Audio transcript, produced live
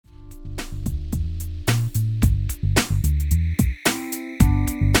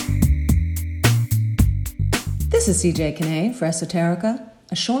is CJ Kinney for Esoterica,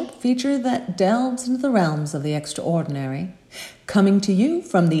 a short feature that delves into the realms of the extraordinary, coming to you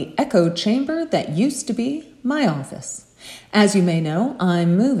from the echo chamber that used to be my office. As you may know,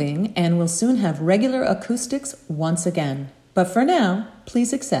 I'm moving and will soon have regular acoustics once again. But for now,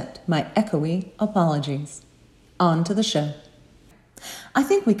 please accept my echoey apologies. On to the show. I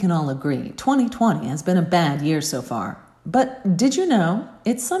think we can all agree 2020 has been a bad year so far. But did you know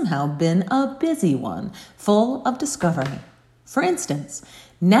it's somehow been a busy one, full of discovery? For instance,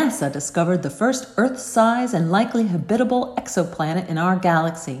 NASA discovered the first Earth-size and likely habitable exoplanet in our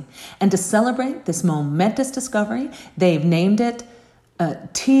galaxy. And to celebrate this momentous discovery, they've named it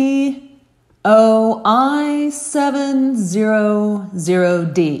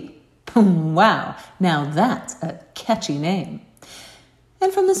TOI700D. Wow, now that's a catchy name.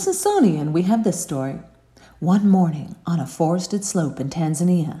 And from the Smithsonian, we have this story. One morning, on a forested slope in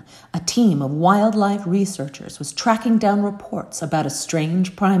Tanzania, a team of wildlife researchers was tracking down reports about a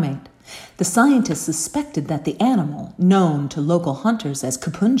strange primate. The scientists suspected that the animal, known to local hunters as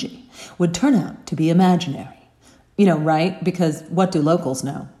Kipunji, would turn out to be imaginary. You know, right? Because what do locals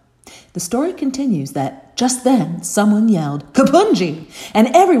know? The story continues that just then someone yelled, "Kipunji!" and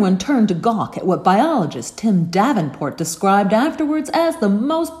everyone turned to gawk at what biologist Tim Davenport described afterwards as the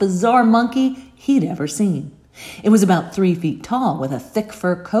most bizarre monkey he'd ever seen. It was about 3 feet tall with a thick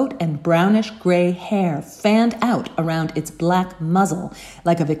fur coat and brownish-gray hair fanned out around its black muzzle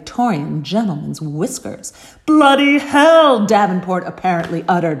like a Victorian gentleman's whiskers. "Bloody hell," Davenport apparently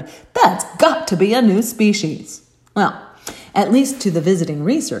uttered. "That's got to be a new species." Well, at least to the visiting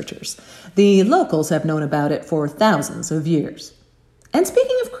researchers. The locals have known about it for thousands of years. And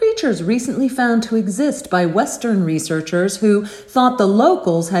speaking of creatures recently found to exist by Western researchers who thought the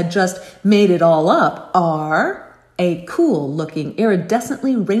locals had just made it all up are a cool-looking,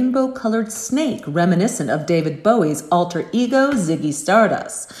 iridescently rainbow-colored snake reminiscent of David Bowie's alter ego Ziggy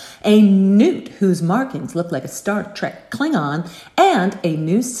Stardust, a newt whose markings look like a Star Trek Klingon, and a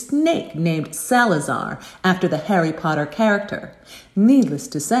new snake named Salazar after the Harry Potter character. Needless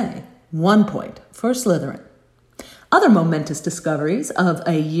to say, 1 point for Slytherin. Other momentous discoveries of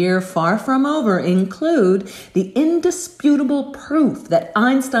a year far from over include the indisputable proof that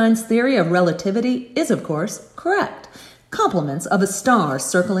Einstein's theory of relativity is, of course, correct. Compliments of a star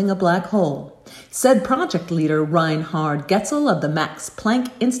circling a black hole. Said project leader Reinhard Getzel of the Max Planck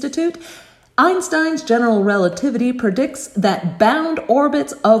Institute, Einstein's general relativity predicts that bound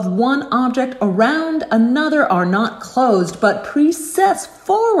orbits of one object around another are not closed, but precess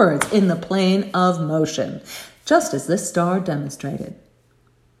forwards in the plane of motion. Just as this star demonstrated.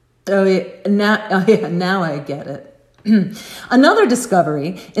 Now I get it. Another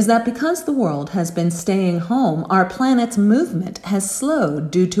discovery is that because the world has been staying home, our planet's movement has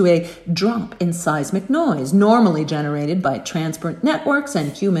slowed due to a drop in seismic noise normally generated by transport networks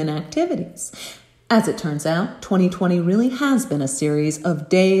and human activities. As it turns out, 2020 really has been a series of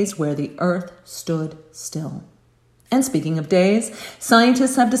days where the Earth stood still. And speaking of days,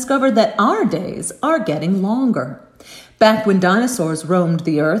 scientists have discovered that our days are getting longer. Back when dinosaurs roamed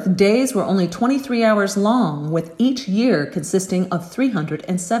the Earth, days were only 23 hours long, with each year consisting of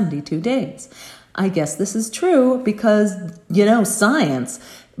 372 days. I guess this is true because, science.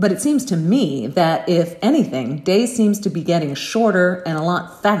 But it seems to me that, if anything, days seems to be getting shorter and a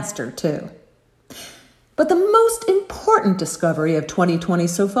lot faster, too. But the most important discovery of 2020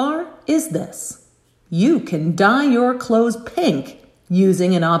 so far is this. You can dye your clothes pink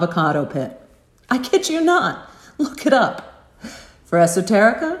using an avocado pit. I kid you not. Look it up. For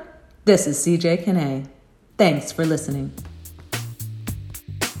Esoterica, this is CJ Kinney. Thanks for listening.